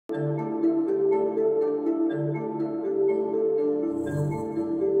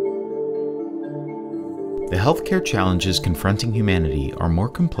The healthcare challenges confronting humanity are more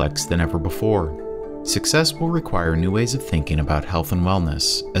complex than ever before. Success will require new ways of thinking about health and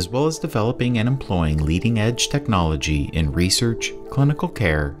wellness, as well as developing and employing leading-edge technology in research, clinical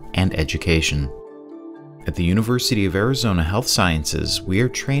care, and education. At the University of Arizona Health Sciences, we are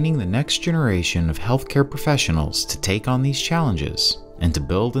training the next generation of healthcare professionals to take on these challenges and to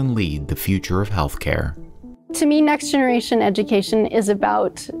build and lead the future of healthcare. To me, next generation education is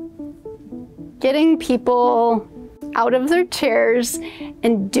about getting people out of their chairs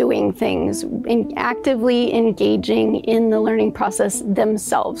and doing things, and actively engaging in the learning process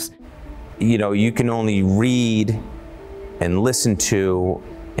themselves. You know, you can only read and listen to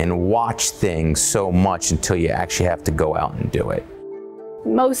and watch things so much until you actually have to go out and do it.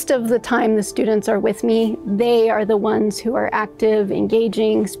 Most of the time the students are with me, they are the ones who are active,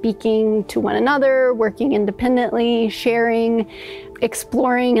 engaging, speaking to one another, working independently, sharing,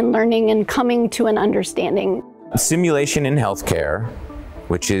 exploring and learning and coming to an understanding. Simulation in healthcare,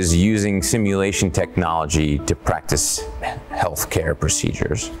 which is using simulation technology to practice healthcare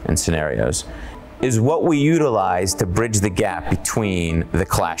procedures and scenarios, is what we utilize to bridge the gap between the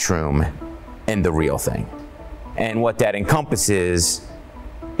classroom and the real thing. And what that encompasses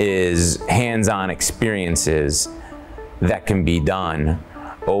is hands-on experiences that can be done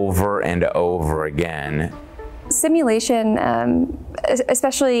over and over again. Simulation,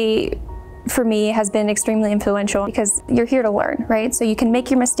 especially for me, has been extremely influential because you're here to learn, right? So you can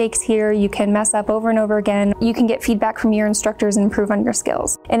make your mistakes here, you can mess up over and over again, you can get feedback from your instructors and improve on your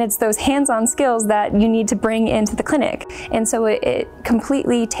skills. And it's those hands-on skills that you need to bring into the clinic. And so it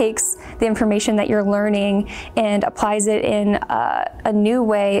completely takes the information that you're learning and applies it in a new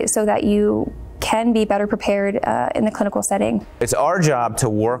way so that you can be better prepared in the clinical setting. It's our job to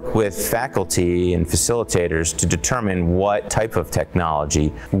work with faculty and facilitators to determine what type of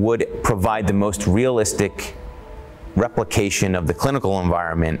technology would provide the most realistic replication of the clinical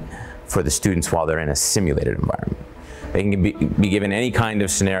environment for the students while they're in a simulated environment. They can be given any kind of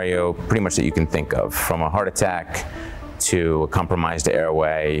scenario pretty much that you can think of, from a heart attack to a compromised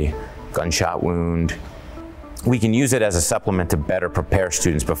airway, gunshot wound. We can use it as a supplement to better prepare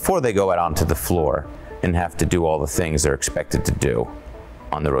students before they go out onto the floor and have to do all the things they're expected to do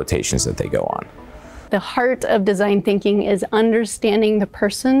on the rotations that they go on. The heart of design thinking is understanding the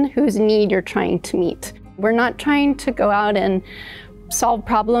person whose need you're trying to meet. We're not trying to go out and solve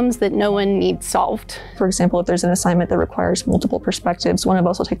problems that no one needs solved. For example, if there's an assignment that requires multiple perspectives, one of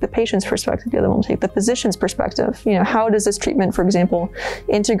us will take the patient's perspective, the other one will take the physician's perspective. You know, how does this treatment, for example,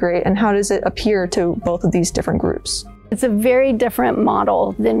 integrate, and how does it appear to both of these different groups? It's a very different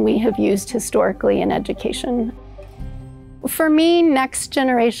model than we have used historically in education. For me, next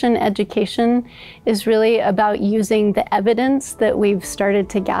generation education is really about using the evidence that we've started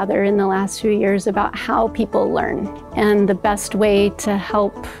to gather in the last few years about how people learn and the best way to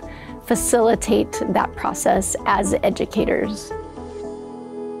help facilitate that process as educators.